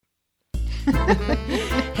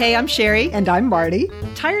Hey, I'm Sherry. And I'm Marty.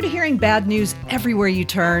 Tired of hearing bad news everywhere you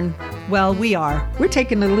turn? Well, we are. We're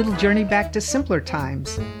taking a little journey back to simpler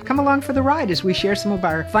times. Come along for the ride as we share some of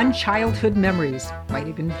our fun childhood memories. Might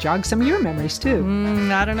even jog some of your memories, too.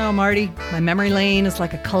 I don't know, Marty. My memory lane is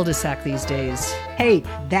like a cul-de-sac these days. Hey,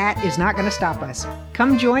 that is not going to stop us.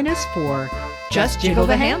 Come join us for Just Jiggle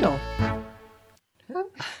the Handle.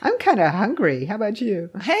 I'm kind of hungry. How about you?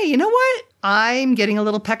 Hey, you know what? I'm getting a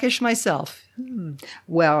little peckish myself.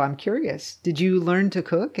 Well, I'm curious. Did you learn to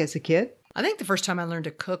cook as a kid? I think the first time I learned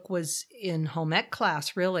to cook was in home ec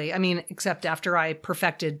class, really. I mean, except after I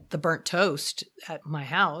perfected the burnt toast at my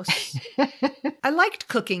house. I liked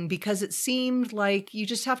cooking because it seemed like you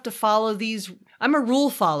just have to follow these. I'm a rule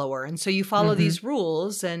follower. And so you follow these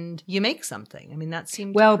rules and you make something. I mean, that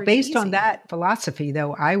seemed based easy. on that philosophy,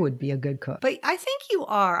 though, I would be a good cook. But I think you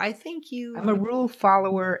are. I'm a rule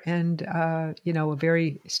follower and, a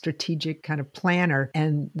very strategic kind of planner.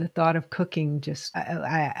 And the thought of cooking just...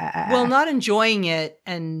 Well, not enjoying it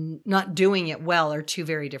and not doing it well are two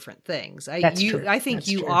very different things. That's true. I think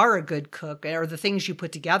That's you true. are a good cook, or the things you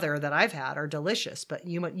put together that I've had are delicious, but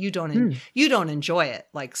you don't enjoy it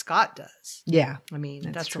like Scott does. Yeah. I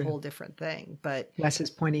mean, that's true. a whole different thing, but Bless his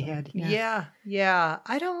pointy head. yeah.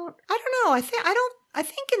 I don't know. I think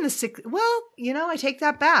in the I take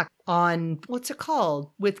that back. On, what's it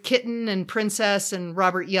called? With Kitten and Princess and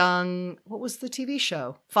Robert Young. What was the TV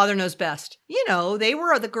show? Father Knows Best.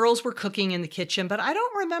 The girls were cooking in the kitchen, but I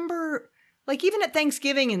don't remember, like even at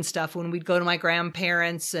Thanksgiving and stuff, when we'd go to my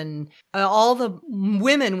grandparents and all the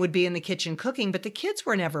women would be in the kitchen cooking, but the kids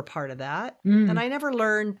were never part of that. And I never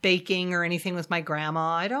learned baking or anything with my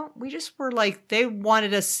grandma. We just were like, they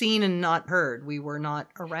wanted us seen and not heard. We were not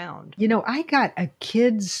around. I got a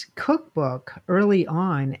kid's cookbook early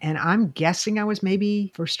on, and I'm guessing I was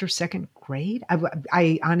maybe first or second grade.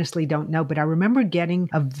 I honestly don't know, but I remember getting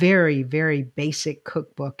a very, very basic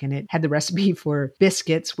cookbook, and it had the recipe for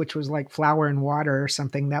biscuits, which was like flour and water or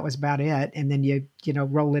something. That was about it. And then you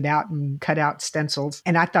roll it out and cut out stencils.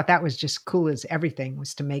 And I thought that was just cool as everything,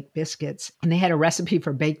 was to make biscuits. And they had a recipe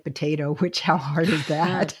for baked potato, which how hard is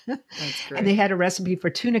that? That's great. And they had a recipe for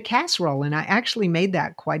tuna casserole. And I actually made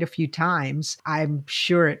that quite a few times. I'm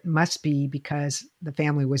sure it must be because the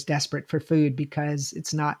family was desperate for food, because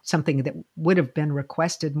it's not something that would have been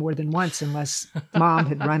requested more than once unless mom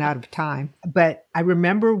had run out of time. But I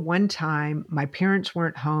remember one time my parents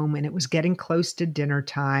weren't home and it was getting close to dinner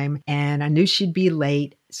time and I knew she'd be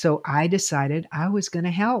late. So I decided I was going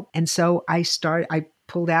to help. And so I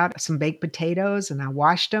pulled out some baked potatoes and I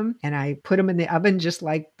washed them and I put them in the oven just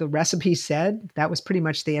like the recipe said. That was pretty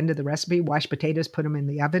much the end of the recipe. Wash potatoes, put them in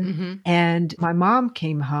the oven. And my mom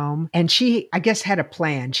came home and she, I guess, had a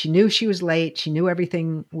plan. She knew she was late. She knew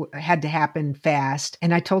everything had to happen fast.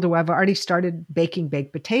 And I told her, well, I've already started baking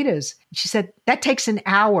baked potatoes. She said, that takes an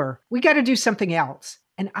hour. We got to do something else.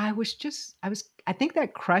 And I think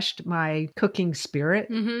that crushed my cooking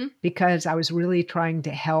spirit because I was really trying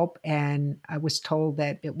to help and I was told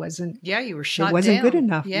that it wasn't. Yeah, you were shot down. It wasn't good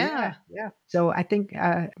enough. Yeah. So I think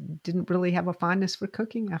I didn't really have a fondness for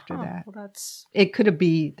cooking after that. Well, it could have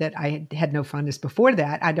been that I had no fondness before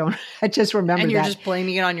that. I just remember that. And you're just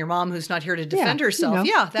blaming it on your mom who's not here to defend herself.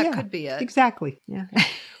 That could be it. Exactly. Yeah.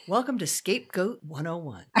 Welcome to Scapegoat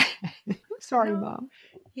 101. Sorry, Mom.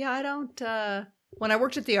 Yeah, I don't... When I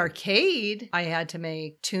worked at the arcade, I had to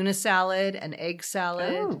make tuna salad and egg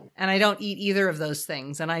salad. Oh. And I don't eat either of those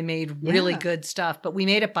things. And I made really good stuff, but we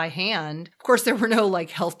made it by hand. Of course, there were no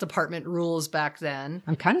health department rules back then.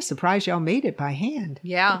 I'm kind of surprised y'all made it by hand.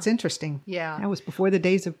 Yeah. It's interesting. Yeah. That was before the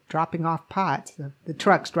days of dropping off pots, the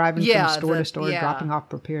trucks driving from store to store, dropping off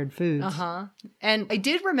prepared foods. And I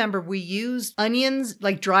did remember we used onions,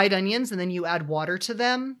 like dried onions, and then you add water to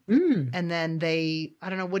them. And then I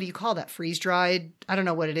don't know, what do you call that? Freeze dried? I don't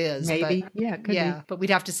know what it is. Maybe. But, yeah, it could be. But we'd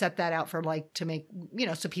have to set that out for to make,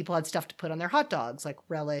 so people had stuff to put on their hot dogs, like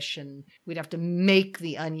relish, and we'd have to make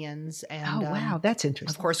the onions. And wow, that's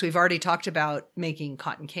interesting. Of course, we've already talked about making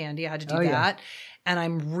cotton candy. I had to do that. Yeah. And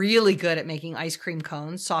I'm really good at making ice cream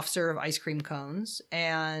cones, soft serve ice cream cones,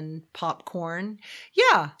 and popcorn.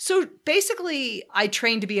 Yeah. So basically, I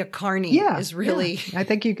trained to be a carny. Is really. Yeah. I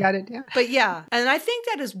think you got it. Yeah. But yeah. And I think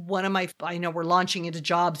that is one of I know we're launching into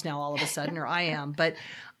jobs now all of a sudden, or I am, but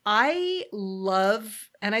I love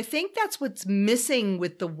And I think that's what's missing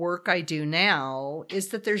with the work I do now is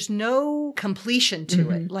that there's no completion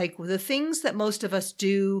to it. Like the things that most of us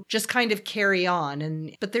do just kind of carry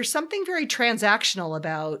on. But there's something very transactional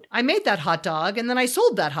about, I made that hot dog and then I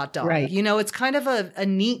sold that hot dog. Right. You know, it's kind of a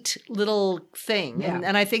neat little thing. Yeah.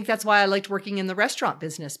 And I think that's why I liked working in the restaurant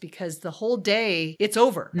business, because the whole day it's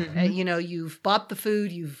over. You know, you've bought the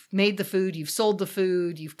food, you've made the food, you've sold the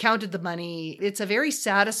food, you've counted the money. It's a very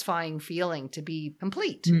satisfying feeling to be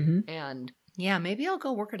complete. And yeah, maybe I'll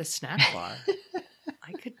go work at a snack bar.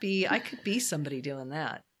 I could be somebody doing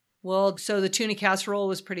that. Well, so the tuna casserole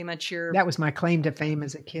was pretty much That was my claim to fame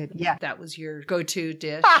as a kid. Yeah. that was your go-to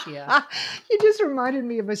dish. Yeah. You just reminded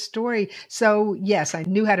me of a story. So, yes, I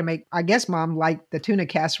knew how to make, I guess Mom liked the tuna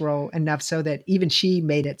casserole enough so that even she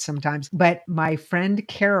made it sometimes. But my friend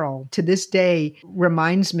Carol, to this day,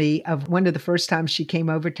 reminds me of one of the first times she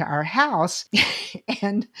came over to our house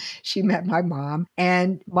and she met my mom.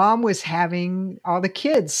 And Mom was having all the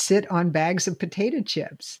kids sit on bags of potato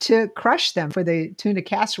chips to crush them for the tuna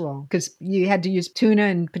casserole, because you had to use tuna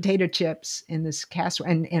and potato chips in this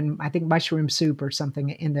casserole and I think mushroom soup or something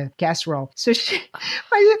in the casserole. So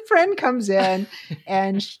my friend comes in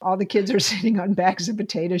and all the kids are sitting on bags of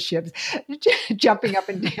potato chips, jumping up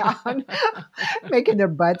and down, making their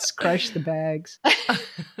butts crush the bags.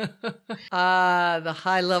 The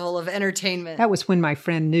high level of entertainment. That was when my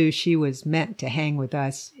friend knew she was meant to hang with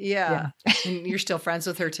us. Yeah. And you're still friends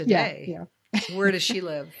with her today. Yeah. Where does she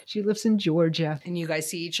live? She lives in Georgia. And you guys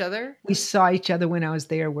see each other? We saw each other when I was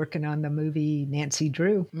there working on the movie Nancy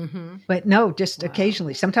Drew. But no, just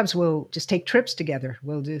occasionally. Sometimes we'll just take trips together.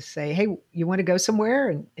 We'll just say, hey, you want to go somewhere?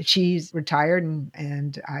 And she's retired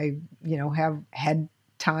and I, have had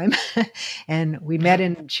time. And we met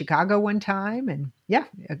in Chicago one time. And yeah,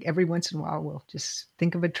 every once in a while we'll just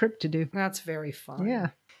think of a trip to do. That's very fun. Yeah.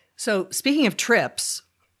 So speaking of trips,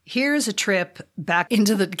 here's a trip back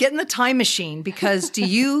into get in the time machine, because do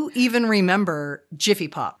you even remember Jiffy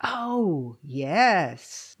Pop? Oh,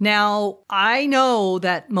 yes. Now, I know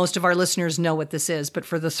that most of our listeners know what this is, but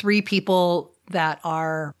for the 3 people that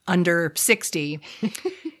are under 60,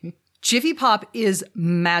 Jiffy Pop is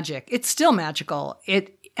magic. It's still magical.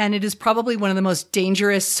 And it is probably one of the most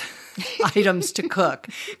dangerous items to cook,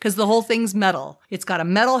 because the whole thing's metal. It's got a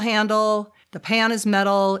metal handle. The pan is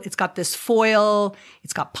metal. It's got this foil.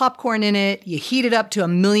 It's got popcorn in it. You heat it up to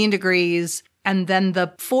 1,000,000 degrees. And then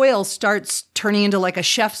the foil starts turning into like a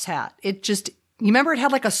chef's hat. You remember it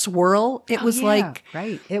had like a swirl? It was like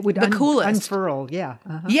right. It would the coolest. Unfurl. Yeah.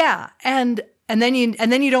 Uh-huh. Yeah. And then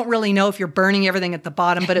you don't really know if you're burning everything at the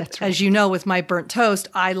bottom. But as you know, with my burnt toast,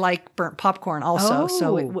 I like burnt popcorn also.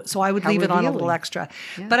 So I would leave it on a little extra.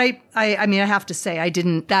 Yeah. But I mean, I have to say,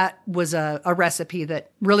 that was a recipe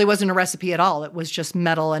that really wasn't a recipe at all. It was just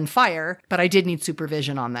metal and fire. But I did need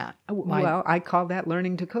supervision on that. Well, I call that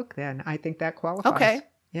learning to cook then. I think that qualifies. Okay.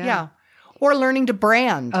 Yeah. Or learning to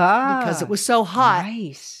brand because it was so hot.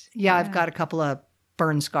 Nice. Yeah, I've got a couple of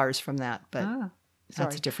burn scars from that. But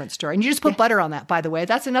that's a different story. And you just put butter on that, by the way.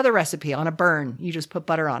 That's another recipe on a burn. You just put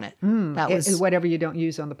butter on it. That was whatever you don't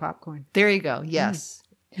use on the popcorn. There you go. Yes.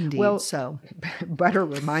 Indeed. Well, so butter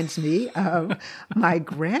reminds me of my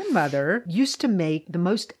grandmother used to make the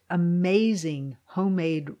most amazing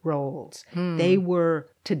homemade rolls. They were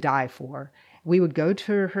to die for. We would go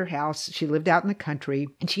to her house. She lived out in the country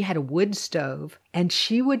and she had a wood stove and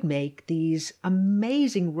she would make these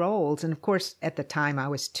amazing rolls. And of course, at the time I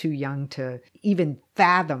was too young to even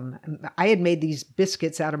fathom. I had made these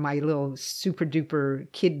biscuits out of my little super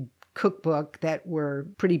duper kid cookbook that were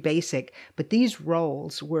pretty basic, but these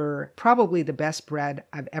rolls were probably the best bread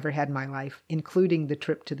I've ever had in my life, including the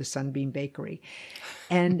trip to the Sunbeam Bakery.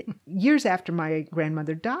 And years after my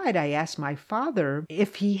grandmother died, I asked my father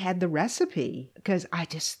if he had the recipe because I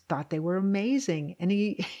just thought they were amazing. And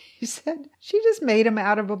he said, she just made them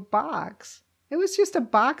out of a box. It was just a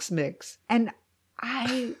box mix. And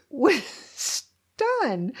I was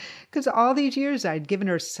stunned because all these years I'd given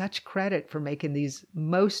her such credit for making these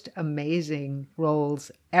most amazing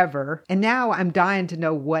rolls ever. And now I'm dying to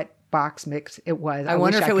know what box mix it was. I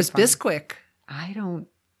wonder if it was Bisquick. I don't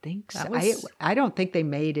think so. I don't think they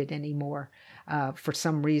made it anymore for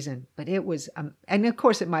some reason. But it was, and of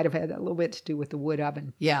course it might have had a little bit to do with the wood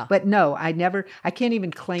oven. Yeah. But no, I can't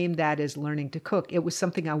even claim that as learning to cook. It was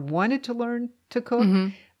something I wanted to learn to cook. Mm-hmm.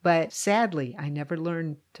 But sadly, I never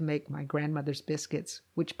learned to make my grandmother's biscuits,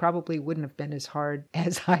 which probably wouldn't have been as hard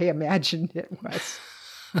as I imagined it was,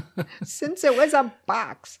 since it was a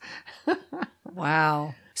box.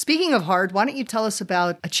 Wow. Speaking of hard, why don't you tell us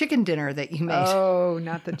about a chicken dinner that you made? Oh,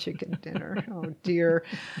 not the chicken dinner. Oh, dear.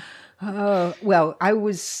 Well, I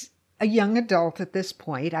was a young adult at this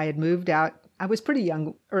point. I had moved out. I was pretty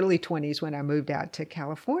young, early 20s when I moved out to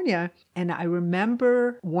California. And I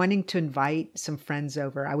remember wanting to invite some friends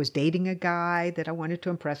over. I was dating a guy that I wanted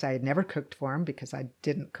to impress. I had never cooked for him because I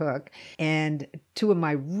didn't cook. And two of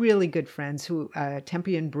my really good friends,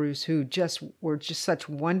 Tempe and Bruce, who were just such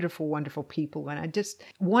wonderful, wonderful people. And I just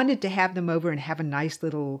wanted to have them over and have a nice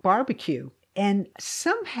little barbecue. And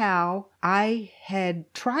somehow I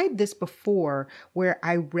had tried this before where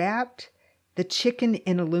I wrapped the chicken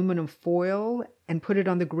in aluminum foil and put it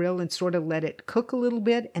on the grill and sort of let it cook a little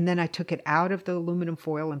bit. And then I took it out of the aluminum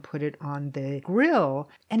foil and put it on the grill.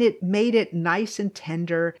 And it made it nice and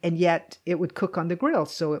tender, and yet it would cook on the grill.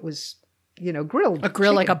 So it was, grilled. A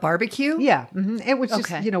grill chicken. like a barbecue? Yeah. Mm-hmm. It was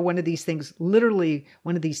just, Okay. one of these things, literally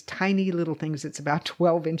one of these tiny little things that's about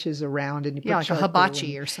 12 inches around. And you put Like a charcoal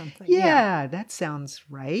hibachi in. or something. Yeah, that sounds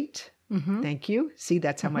right. Mm-hmm. Thank you. See,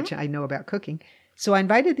 that's how much I know about cooking. So I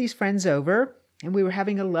invited these friends over, and we were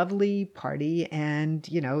having a lovely party, and,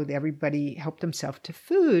 everybody helped himself to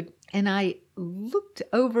food. And I looked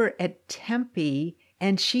over at Tempe,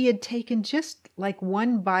 and she had taken just like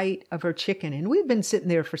one bite of her chicken. And we'd been sitting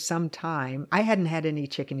there for some time. I hadn't had any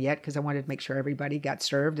chicken yet because I wanted to make sure everybody got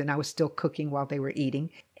served, and I was still cooking while they were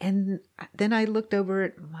eating. And then I looked over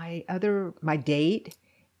at my date,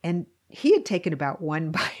 and he had taken about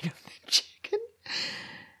one bite of the chicken.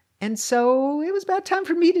 And so it was about time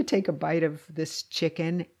for me to take a bite of this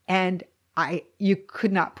chicken, and you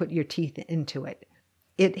could not put your teeth into it.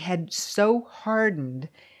 It had so hardened.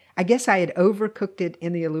 I guess I had overcooked it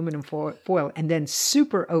in the aluminum foil and then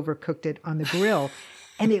super overcooked it on the grill,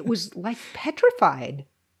 and it was like petrified.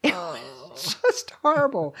 It was just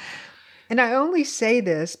horrible. And I only say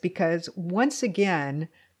this because, once again,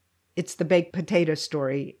 it's the baked potato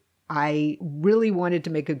story. I really wanted to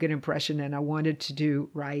make a good impression, and I wanted to do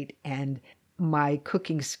right. And my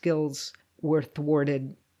cooking skills were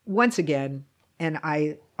thwarted once again. And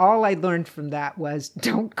all I learned from that was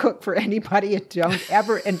don't cook for anybody, and don't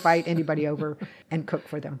ever invite anybody over and cook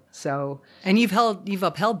for them. So, And you've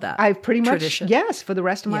upheld that. I've pretty much, tradition. yes, for the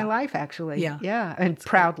rest of my life, actually. Yeah. Yeah. And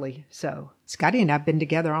proudly so. Scotty and I have been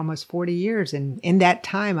together almost 40 years, and in that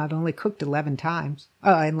time, I've only cooked 11 times.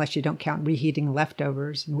 Unless you don't count reheating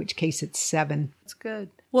leftovers, in which case it's 7. That's good.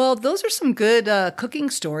 Well, those are some good cooking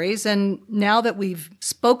stories. And now that we've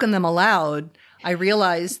spoken them aloud, I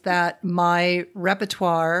realize that my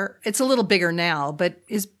repertoire, it's a little bigger now, but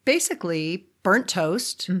is basically burnt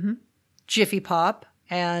toast, Jiffy Pop,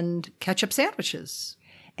 and ketchup sandwiches.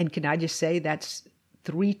 And can I just say that's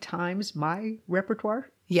 3 times my repertoire?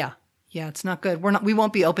 Yeah. Yeah, it's not good. We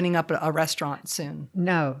won't be opening up a restaurant soon.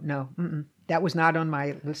 No. Mm-mm. That was not on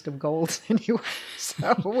my list of goals anyway.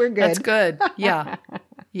 So we're good. That's good. Yeah.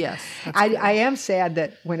 Yes. That's good. I am sad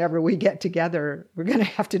that whenever we get together, we're going to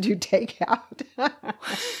have to do takeout.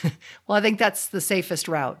 Well, I think that's the safest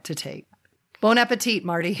route to take. Bon appetit,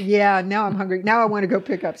 Marty. Yeah, now I'm hungry. Now I want to go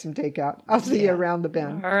pick up some takeout. I'll see you around the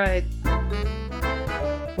bend. All right.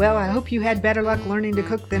 Well, I hope you had better luck learning to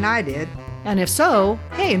cook than I did. And if so,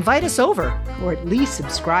 hey, invite us over. Or at least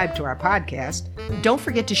subscribe to our podcast. Don't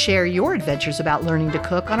forget to share your adventures about learning to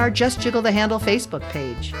cook on our Just Jiggle the Handle Facebook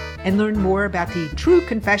page. And learn more about the true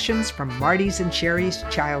confessions from Marty's and Sherry's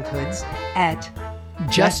childhoods at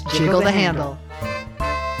Just Jiggle the Handle.